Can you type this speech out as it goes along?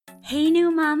Hey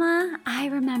new mama, I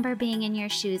remember being in your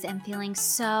shoes and feeling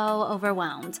so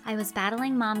overwhelmed. I was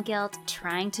battling mom guilt,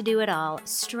 trying to do it all,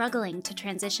 struggling to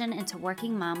transition into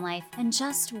working mom life, and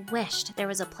just wished there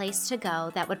was a place to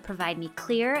go that would provide me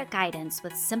clear guidance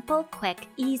with simple, quick,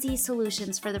 easy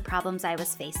solutions for the problems I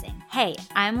was facing. Hey,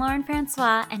 I'm Lauren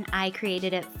Francois and I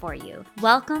created it for you.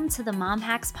 Welcome to the Mom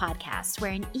Hacks Podcast,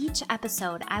 where in each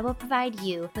episode I will provide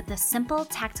you with a simple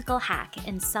tactical hack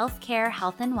in self-care,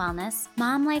 health and wellness,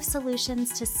 mom life solutions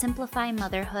to simplify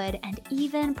motherhood, and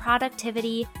even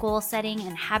productivity, goal setting,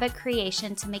 and habit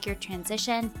creation to make your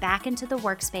transition back into the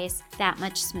workspace that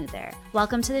much smoother.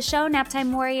 Welcome to the show,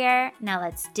 Naptime Warrior. Now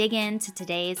let's dig into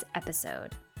today's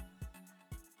episode.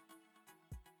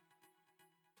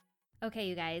 Okay,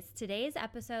 you guys, today's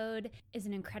episode is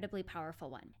an incredibly powerful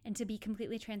one. And to be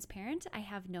completely transparent, I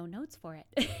have no notes for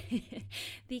it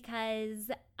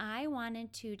because I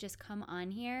wanted to just come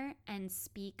on here and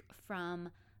speak from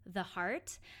the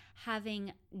heart,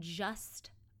 having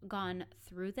just gone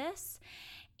through this,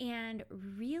 and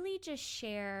really just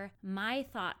share my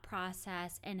thought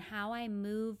process and how I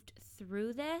moved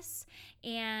through this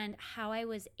and how I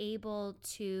was able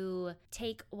to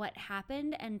take what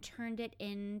happened and turned it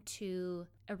into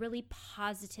a really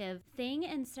positive thing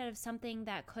instead of something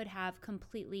that could have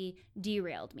completely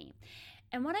derailed me.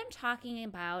 And what I'm talking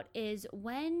about is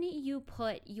when you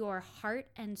put your heart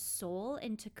and soul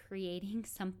into creating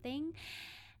something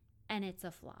and it's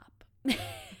a flop.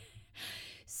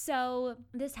 So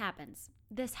this happens.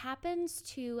 This happens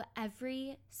to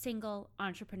every single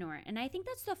entrepreneur. And I think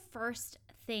that's the first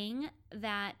thing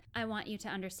that I want you to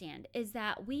understand is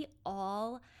that we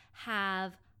all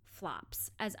have flops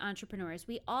as entrepreneurs.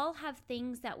 We all have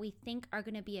things that we think are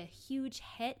going to be a huge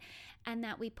hit and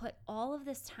that we put all of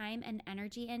this time and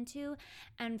energy into.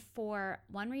 And for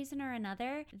one reason or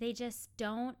another, they just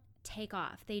don't take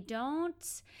off. They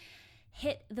don't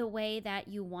hit the way that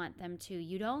you want them to.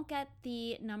 You don't get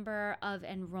the number of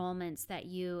enrollments that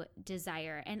you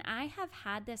desire. And I have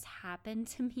had this happen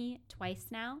to me twice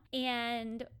now,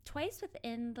 and twice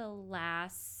within the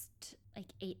last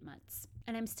 8 months.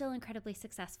 And I'm still incredibly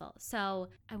successful. So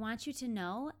I want you to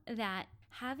know that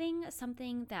having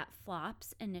something that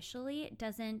flops initially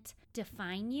doesn't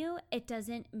define you. It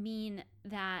doesn't mean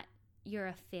that you're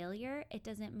a failure. It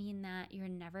doesn't mean that you're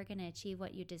never going to achieve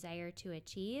what you desire to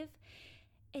achieve.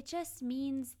 It just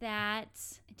means that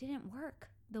it didn't work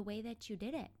the way that you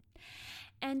did it.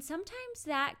 And sometimes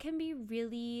that can be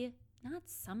really, not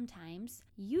sometimes,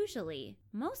 usually,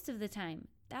 most of the time,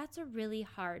 that's a really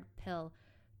hard pill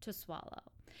to swallow.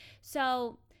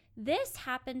 So this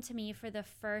happened to me for the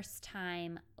first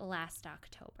time last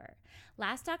October.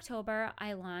 Last October,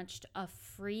 I launched a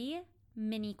free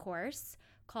mini course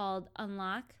called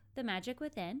Unlock the Magic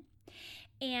Within.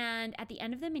 And at the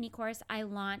end of the mini course, I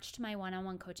launched my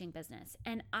one-on-one coaching business.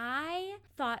 And I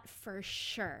thought for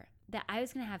sure that I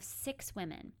was going to have 6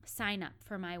 women sign up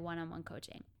for my one-on-one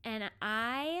coaching. And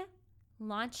I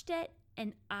launched it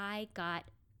and I got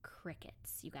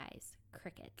crickets, you guys,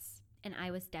 crickets. And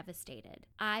I was devastated.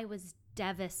 I was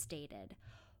devastated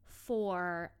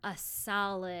for a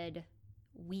solid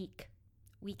week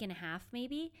and a half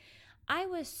maybe. I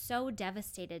was so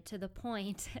devastated to the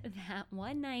point that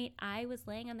one night I was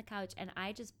laying on the couch and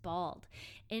I just bawled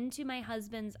into my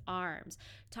husband's arms,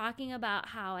 talking about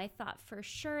how I thought for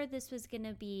sure this was going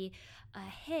to be a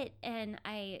hit. And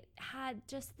I had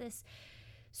just this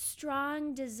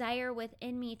strong desire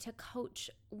within me to coach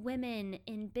women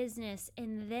in business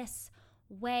in this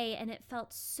way, and it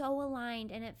felt so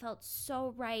aligned and it felt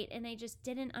so right, and I just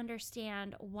didn't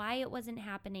understand why it wasn't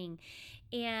happening.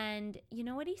 And you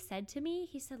know what he said to me?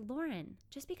 He said, Lauren,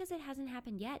 just because it hasn't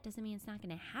happened yet doesn't mean it's not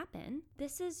going to happen.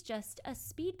 This is just a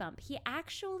speed bump. He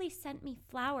actually sent me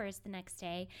flowers the next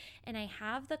day, and I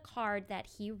have the card that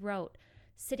he wrote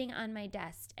sitting on my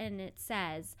desk, and it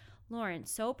says, Lauren,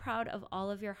 so proud of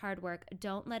all of your hard work.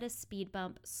 Don't let a speed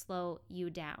bump slow you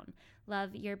down.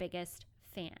 Love, your biggest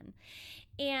fan.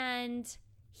 And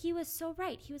he was so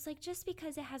right. He was like, just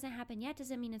because it hasn't happened yet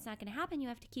doesn't mean it's not going to happen. You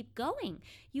have to keep going.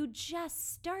 You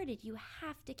just started. You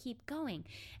have to keep going.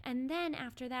 And then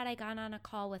after that, I got on a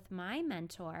call with my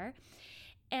mentor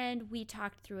and we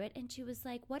talked through it. And she was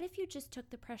like, what if you just took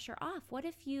the pressure off? What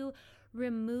if you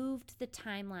removed the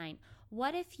timeline?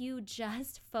 What if you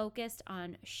just focused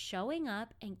on showing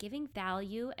up and giving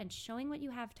value and showing what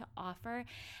you have to offer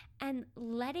and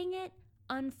letting it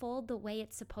unfold the way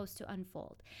it's supposed to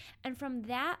unfold. And from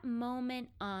that moment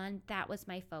on, that was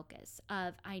my focus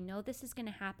of, I know this is going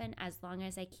to happen as long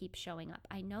as I keep showing up.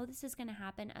 I know this is going to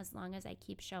happen as long as I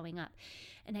keep showing up.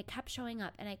 And I kept showing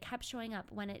up and I kept showing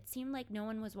up when it seemed like no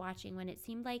one was watching, when it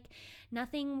seemed like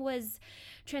nothing was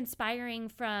transpiring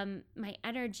from my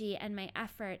energy and my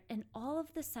effort. And all of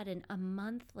a sudden, a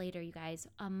month later, you guys,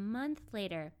 a month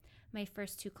later, my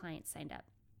first 2 clients signed up.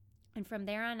 And from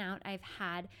there on out, I've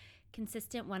had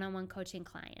consistent one-on-one coaching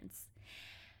clients.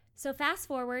 So fast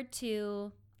forward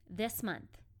to this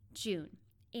month, June.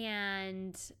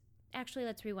 And actually,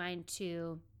 let's rewind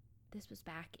to, this was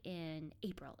back in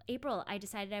April. I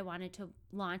decided I wanted to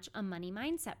launch a money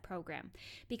mindset program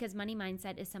because money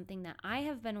mindset is something that I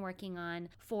have been working on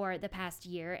for the past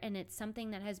year. And it's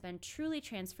something that has been truly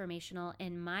transformational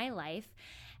in my life.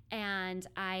 And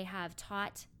I have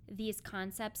taught these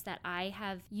concepts that I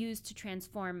have used to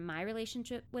transform my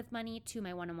relationship with money to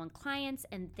my one-on-one clients,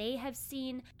 and they have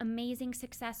seen amazing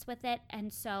success with it.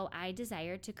 And so I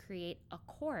desired to create a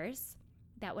course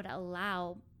that would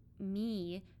allow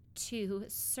me to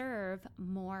serve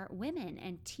more women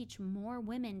and teach more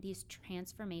women these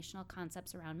transformational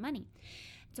concepts around money.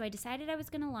 So I decided I was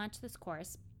going to launch this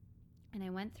course, and I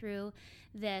went through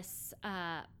this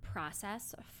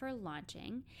process for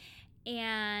launching.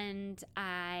 And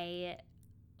I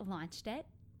launched it.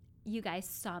 You guys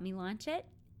saw me launch it.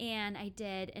 And I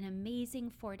did an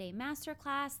amazing 4-day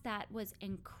masterclass that was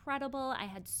incredible. I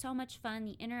had so much fun.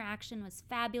 The interaction was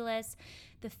fabulous.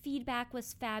 The feedback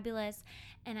was fabulous.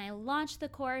 And I launched the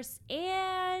course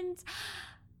and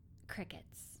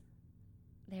crickets.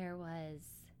 There was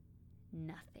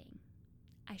nothing.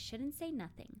 I shouldn't say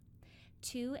nothing.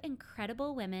 2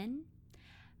 incredible women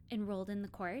enrolled in the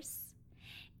course.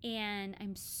 And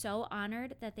I'm so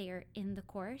honored that they are in the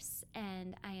course,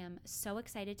 and I am so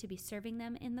excited to be serving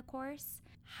them in the course.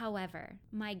 However,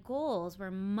 my goals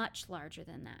were much larger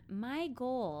than that. My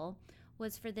goal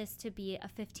was for this to be a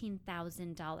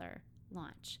 $15,000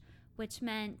 launch, which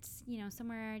meant,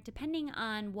 somewhere, depending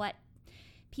on what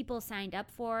people signed up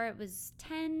for, it was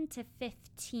 10 to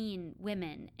 15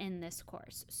 women in this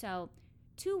course. So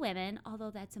 2 women, although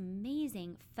that's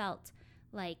amazing, felt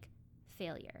like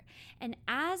failure. And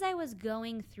as I was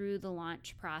going through the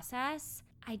launch process,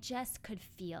 I just could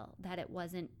feel that it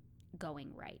wasn't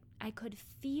going right. I could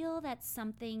feel that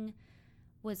something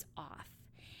was off,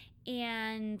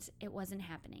 and it wasn't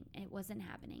happening.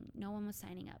 No one was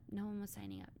signing up.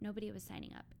 Nobody was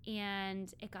signing up.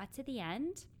 And it got to the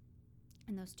end,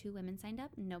 and those 2 women signed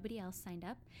up. Nobody else signed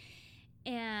up.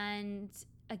 And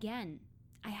again,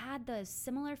 I had the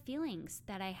similar feelings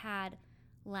that I had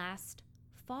last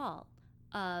fall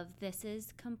of this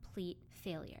is complete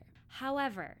failure.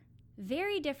 However,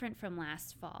 very different from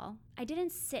last fall, I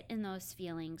didn't sit in those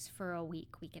feelings for a week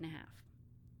and a half.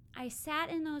 I sat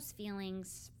in those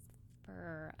feelings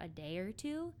for a day or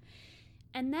 2,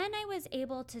 and then I was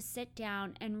able to sit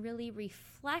down and really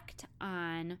reflect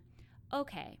on,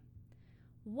 okay,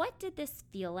 what did this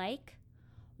feel like?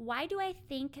 Why do I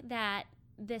think that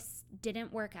this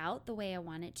didn't work out the way I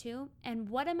wanted to? And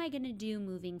what am I going to do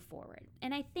moving forward?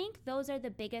 And I think those are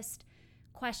the biggest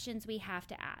questions we have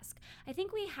to ask. I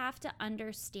think we have to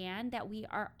understand that we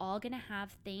are all going to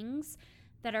have things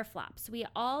that are flops. We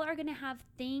all are going to have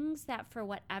things that, for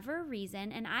whatever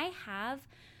reason, and I have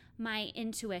my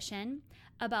intuition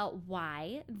about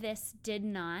why this did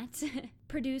not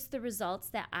produce the results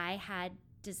that I had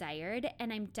desired,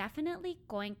 and I'm definitely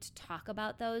going to talk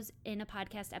about those in a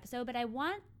podcast episode, but I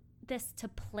want this to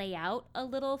play out a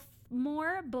little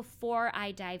more before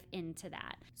I dive into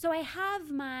that. So I have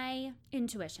my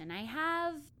intuition. I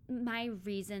have my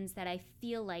reasons that I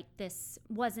feel like this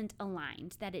wasn't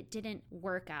aligned, that it didn't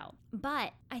work out.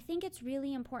 But I think it's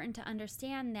really important to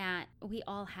understand that we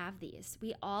all have these.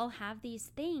 We all have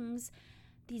these things,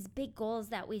 these big goals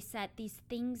that we set, these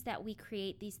things that we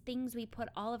create, these things we put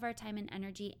all of our time and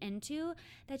energy into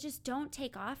that just don't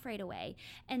take off right away.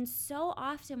 And so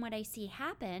often what I see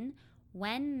happen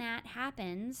when that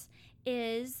happens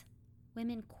is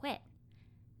women quit.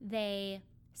 They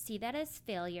see that as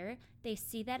failure. They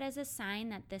see that as a sign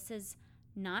that this is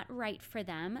not right for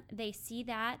them. They see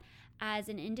that as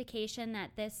an indication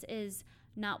that this is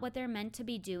not what they're meant to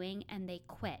be doing, and they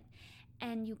quit.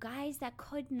 And you guys, that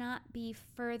could not be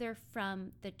further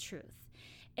from the truth.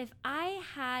 If I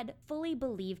had fully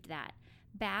believed that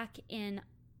back in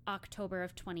October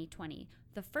of 2020,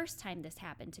 the first time this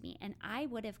happened to me, and I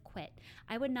would have quit.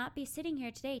 I would not be sitting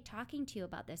here today talking to you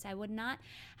about this. I would not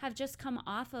have just come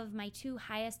off of my 2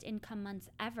 highest income months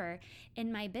ever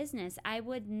in my business. I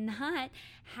would not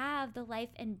have the life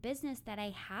and business that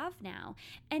I have now.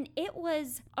 And it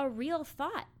was a real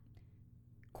thought.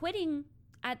 Quitting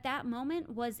at that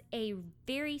moment was a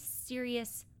very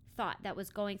serious thought that was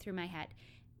going through my head.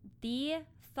 The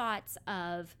thoughts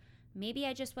of, maybe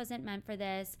I just wasn't meant for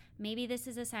this. Maybe this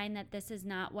is a sign that this is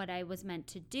not what I was meant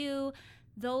to do.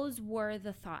 Those were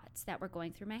the thoughts that were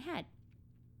going through my head.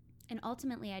 And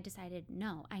ultimately I decided,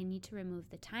 no, I need to remove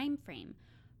the time frame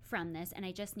from this, and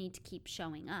I just need to keep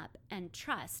showing up and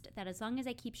trust that as long as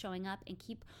I keep showing up and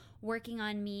keep working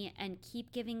on me and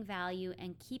keep giving value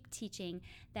and keep teaching,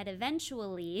 that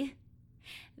eventually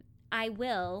I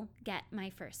will get my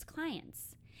first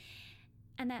clients.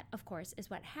 And that, of course, is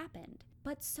what happened.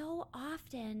 But so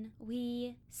often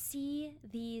we see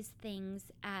these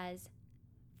things as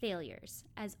failures,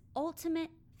 as ultimate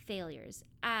failures,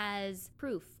 as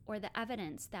proof or the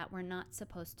evidence that we're not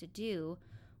supposed to do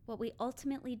what we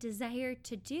ultimately desire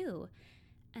to do.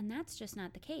 And that's just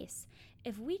not the case.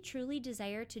 If we truly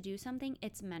desire to do something,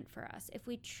 it's meant for us. If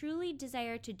we truly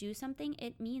desire to do something,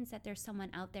 it means that there's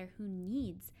someone out there who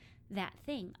needs that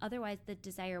thing. Otherwise, the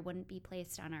desire wouldn't be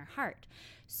placed on our heart.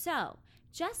 So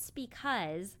just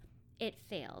because it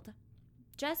failed,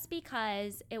 just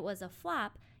because it was a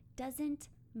flop, doesn't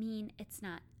mean it's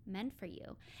not meant for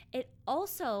you. It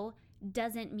also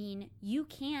doesn't mean you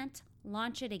can't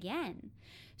launch it again.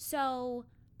 So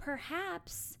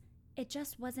perhaps it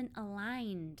just wasn't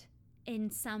aligned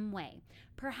in some way.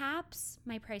 Perhaps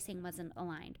my pricing wasn't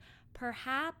aligned.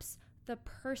 Perhaps the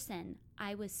person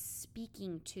I was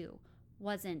speaking to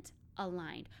wasn't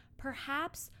aligned.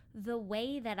 Perhaps the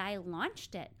way that I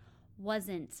launched it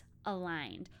wasn't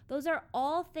aligned. Those are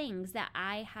all things that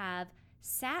I have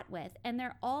sat with, and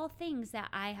they're all things that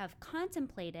I have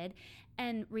contemplated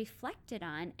and reflected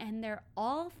on, and they're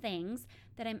all things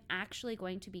that I'm actually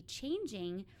going to be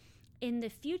changing in the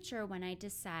future when I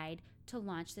decide to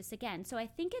launch this again. So I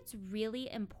think it's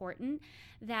really important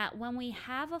that when we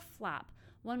have a flop,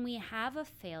 when we have a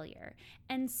failure,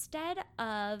 instead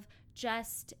of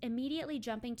just immediately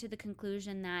jumping to the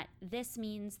conclusion that this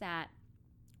means that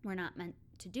we're not meant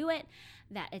to do it,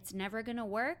 that it's never going to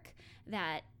work,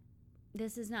 that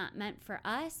this is not meant for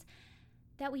us,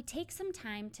 that we take some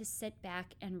time to sit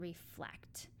back and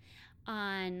reflect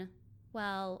on,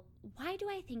 well, why do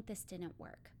I think this didn't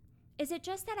work? Is it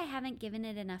just that I haven't given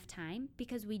it enough time?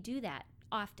 Because we do that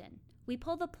often. We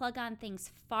pull the plug on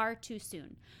things far too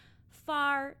soon.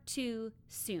 Far too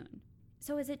soon.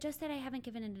 So is it just that I haven't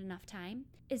given it enough time?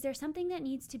 Is there something that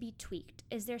needs to be tweaked?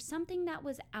 Is there something that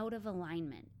was out of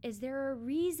alignment? Is there a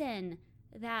reason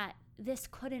that this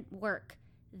couldn't work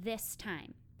this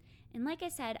time? And like I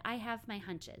said, I have my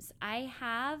hunches. I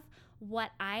have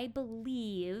what I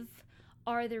believe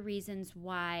are the reasons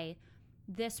why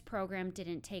this program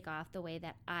didn't take off the way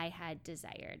that I had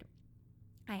desired.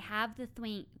 I have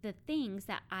the things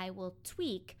that I will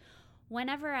tweak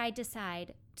whenever I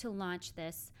decide to launch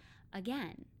this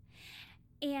again.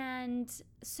 And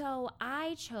so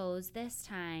I chose this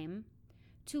time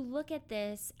to look at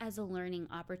this as a learning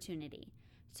opportunity,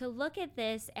 to look at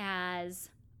this as,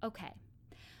 okay,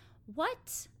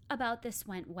 what about this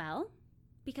went well?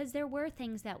 Because there were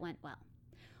things that went well.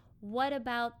 What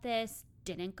about this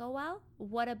didn't go well?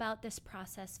 What about this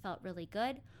process felt really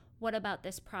good? What about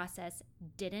this process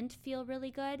didn't feel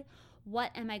really good?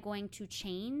 What am I going to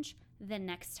change the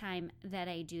next time that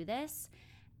I do this?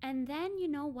 And then, you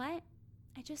know what?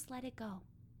 I just let it go.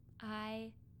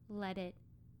 I let it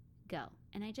go.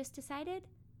 And I just decided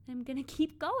I'm going to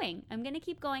keep going. I'm going to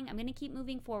keep going. I'm going to keep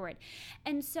moving forward.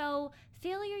 And so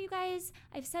failure, you guys,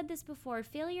 I've said this before,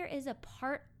 failure is a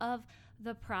part of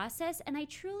the process. And I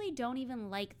truly don't even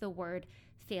like the word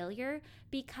failure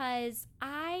because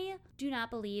I do not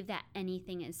believe that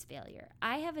anything is failure.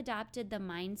 I have adopted the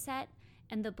mindset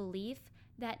and the belief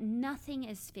that nothing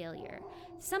is failure.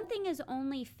 Something is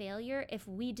only failure if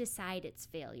we decide it's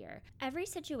failure. Every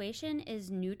situation is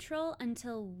neutral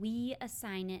until we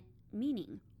assign it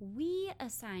meaning. We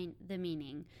assign the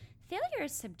meaning. Failure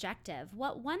is subjective.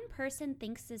 What one person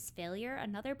thinks is failure,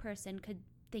 another person could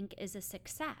think is a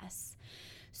success.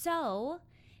 So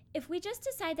if we just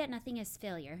decide that nothing is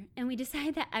failure and we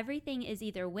decide that everything is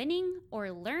either winning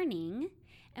or learning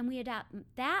and we adopt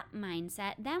that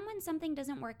mindset, then when something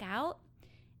doesn't work out,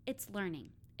 it's learning.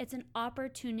 It's an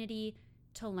opportunity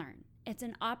to learn. It's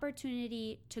an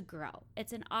opportunity to grow.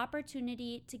 It's an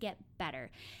opportunity to get better.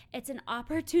 It's an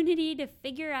opportunity to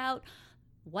figure out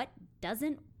what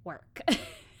doesn't work.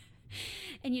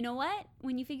 And you know what?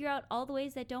 When you figure out all the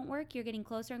ways that don't work, you're getting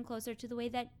closer and closer to the way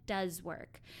that does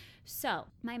work. So,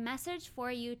 my message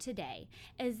for you today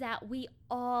is that we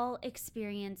all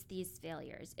experience these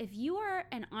failures. If you are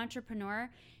an entrepreneur,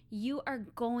 you are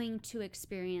going to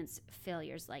experience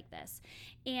failures like this.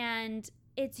 And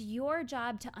it's your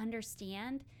job to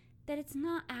understand that it's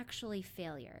not actually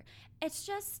failure. It's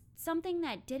just something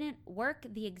that didn't work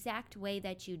the exact way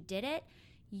that you did it.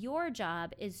 Your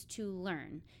job is to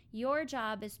learn. Your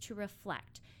job is to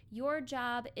reflect. Your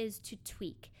job is to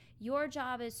tweak. Your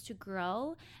job is to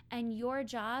grow. And your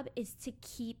job is to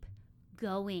keep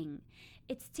going.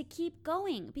 It's to keep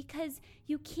going because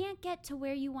you can't get to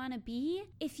where you want to be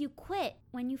if you quit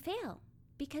when you fail,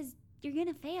 because you're going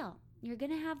to fail. You're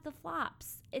going to have the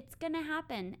flops. It's going to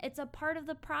happen. It's a part of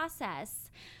the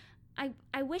process.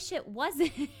 I wish it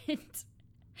wasn't because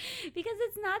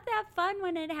it's not that fun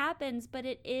when it happens, but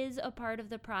it is a part of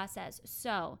the process.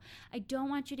 So I don't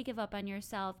want you to give up on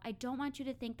yourself. I don't want you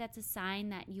to think that's a sign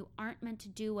that you aren't meant to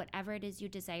do whatever it is you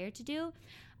desire to do.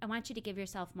 I want you to give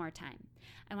yourself more time.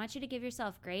 I want you to give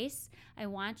yourself grace. I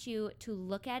want you to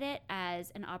look at it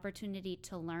as an opportunity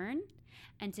to learn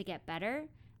and to get better.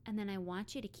 And then I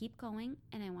want you to keep going,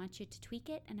 and I want you to tweak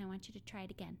it, and I want you to try it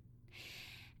again.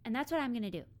 And that's what I'm going to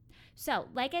do. So,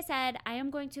 like I said, I am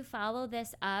going to follow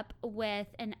this up with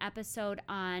an episode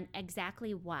on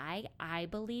exactly why I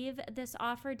believe this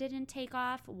offer didn't take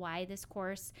off, why this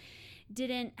course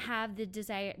didn't have the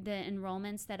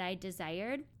enrollments that I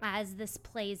desired as this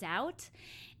plays out.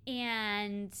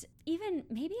 And even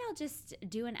maybe I'll just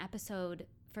do an episode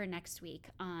for next week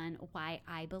on why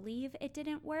I believe it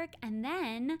didn't work. And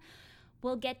then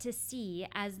we'll get to see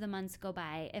as the months go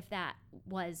by if that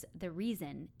was the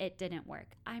reason it didn't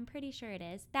work. I'm pretty sure it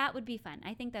is. That would be fun.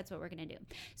 I think that's what we're going to do.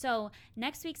 So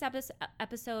next week's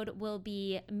episode will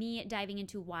be me diving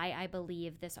into why I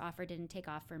believe this offer didn't take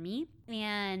off for me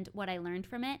and what I learned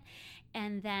from it.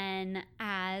 And then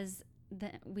as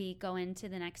we go into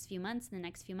the next few months, and the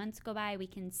next few months go by, we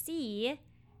can see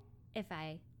if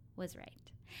I was right.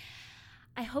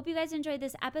 I hope you guys enjoyed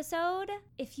this episode.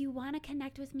 If you want to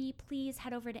connect with me, please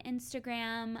head over to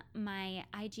Instagram. My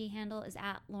IG handle is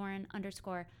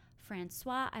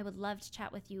 @Lauren_Francois. I would love to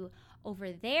chat with you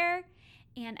over there.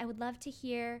 And I would love to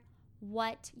hear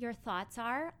what your thoughts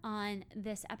are on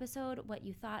this episode, what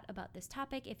you thought about this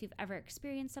topic, if you've ever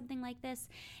experienced something like this,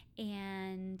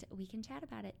 and we can chat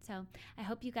about it. So I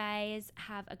hope you guys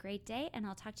have a great day, and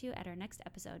I'll talk to you at our next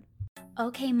episode.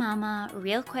 Okay, Mama,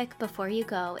 real quick before you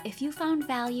go, if you found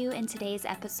value in today's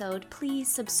episode, please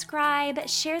subscribe,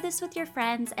 share this with your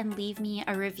friends, and leave me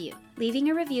a review.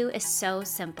 Leaving a review is so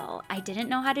simple. I didn't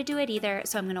know how to do it either,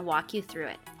 so I'm going to walk you through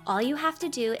it. All you have to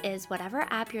do is whatever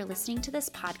app you're listening to this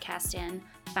podcast in,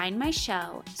 find my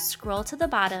show, scroll to the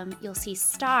bottom, you'll see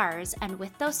stars, and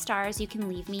with those stars, you can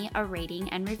leave me a rating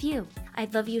and review.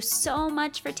 I'd love you so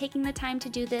much for taking the time to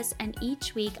do this, and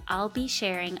each week I'll be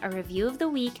sharing a review of the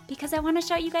week because I want to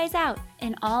shout you guys out.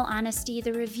 In all honesty,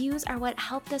 the reviews are what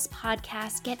help this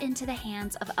podcast get into the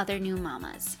hands of other new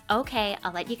mamas. Okay,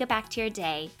 I'll let you get back to your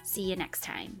day. See you next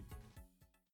time.